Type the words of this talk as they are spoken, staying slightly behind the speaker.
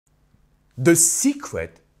The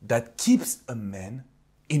secret that keeps a man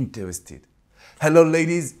interested. Hello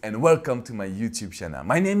ladies and welcome to my YouTube channel.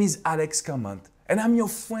 My name is Alex Cormont and I'm your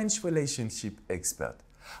French relationship expert.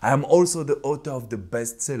 I am also the author of the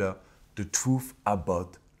bestseller, The Truth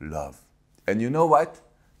About Love. And you know what?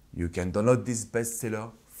 You can download this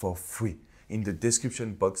bestseller for free in the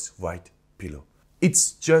description box right below.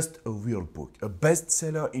 It's just a real book, a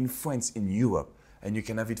bestseller in France, in Europe, and you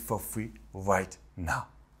can have it for free right now.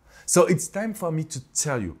 So it's time for me to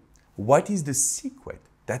tell you what is the secret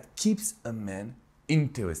that keeps a man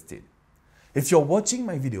interested. If you're watching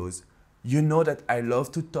my videos, you know that I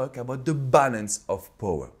love to talk about the balance of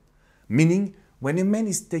power. Meaning, when a man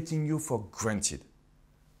is taking you for granted,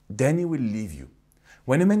 then he will leave you.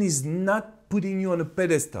 When a man is not putting you on a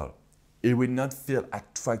pedestal, he will not feel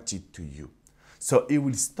attracted to you. So he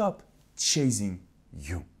will stop chasing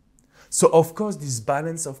you. So of course, this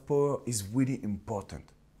balance of power is really important.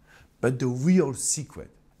 But the real secret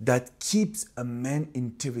that keeps a man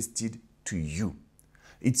interested to you,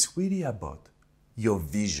 it's really about your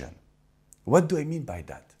vision. What do I mean by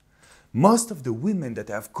that? Most of the women that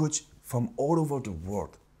I've coached from all over the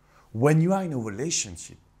world, when you are in a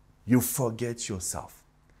relationship, you forget yourself.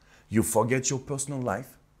 You forget your personal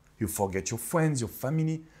life, you forget your friends, your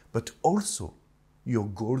family, but also your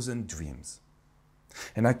goals and dreams.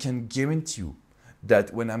 And I can guarantee you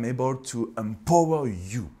that when I'm able to empower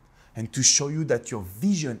you and to show you that your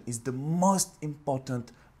vision is the most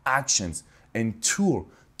important actions and tool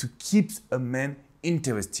to keep a man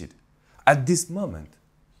interested, at this moment,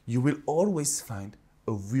 you will always find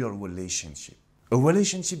a real relationship. A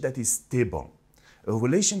relationship that is stable. A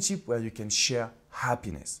relationship where you can share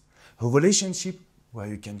happiness. A relationship where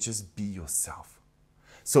you can just be yourself.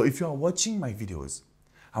 So if you are watching my videos,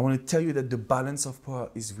 I want to tell you that the balance of power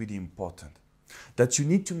is really important. That you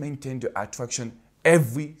need to maintain the attraction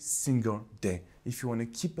every single day if you want to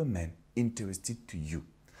keep a man interested to you.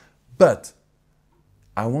 But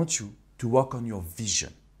I want you to work on your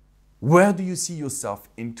vision. Where do you see yourself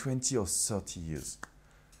in 20 or 30 years?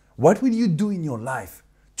 What will you do in your life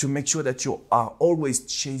to make sure that you are always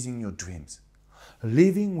chasing your dreams?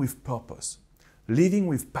 Living with purpose, living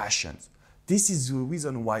with passion. This is the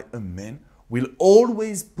reason why a man will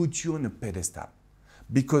always put you on a pedestal.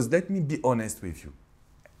 Because let me be honest with you,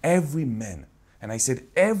 every man, and I said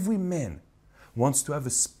every man, wants to have a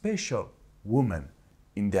special woman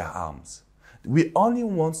in their arms. We only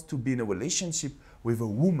want to be in a relationship with a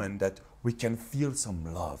woman that we can feel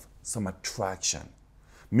some love, some attraction.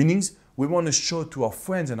 Meaning we want to show to our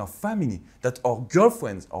friends and our family that our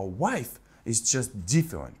girlfriend, our wife, is just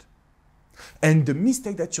different. And the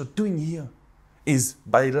mistake that you're doing here is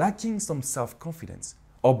by lacking some self-confidence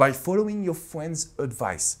or by following your friend's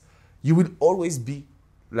advice, you will always be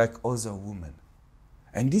like other women.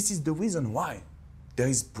 And this is the reason why there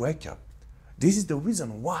is breakup. This is the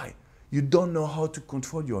reason why you don't know how to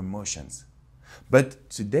control your emotions. But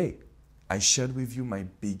today, I shared with you my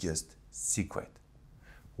biggest secret.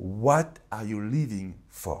 What are you living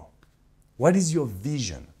for? What is your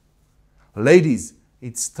vision? Ladies,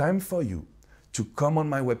 it's time for you to come on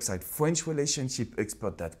my website,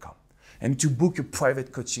 FrenchRelationshipExpert.com, and to book a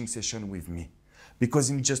private coaching session with me. Because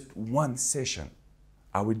in just one session,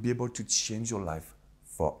 I will be able to change your life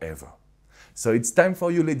forever. So it's time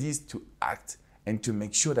for you ladies to act and to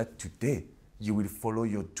make sure that today you will follow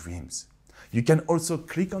your dreams. You can also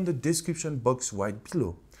click on the description box right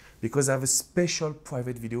below because I have a special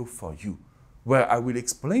private video for you where I will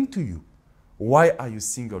explain to you why are you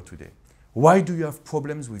single today? Why do you have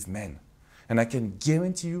problems with men? And I can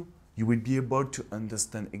guarantee you, you will be able to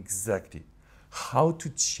understand exactly how to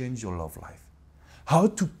change your love life, how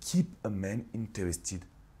to keep a man interested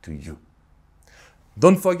to you.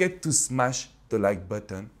 Don't forget to smash the like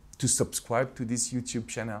button, to subscribe to this YouTube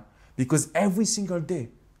channel, because every single day,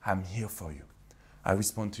 I'm here for you. I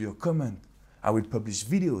respond to your comment. I will publish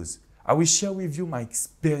videos. I will share with you my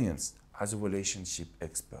experience as a relationship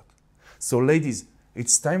expert. So ladies,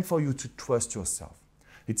 it's time for you to trust yourself.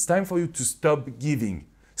 It's time for you to stop giving,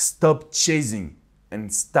 stop chasing,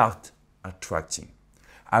 and start attracting.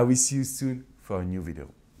 I will see you soon for a new video.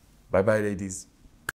 Bye-bye, ladies.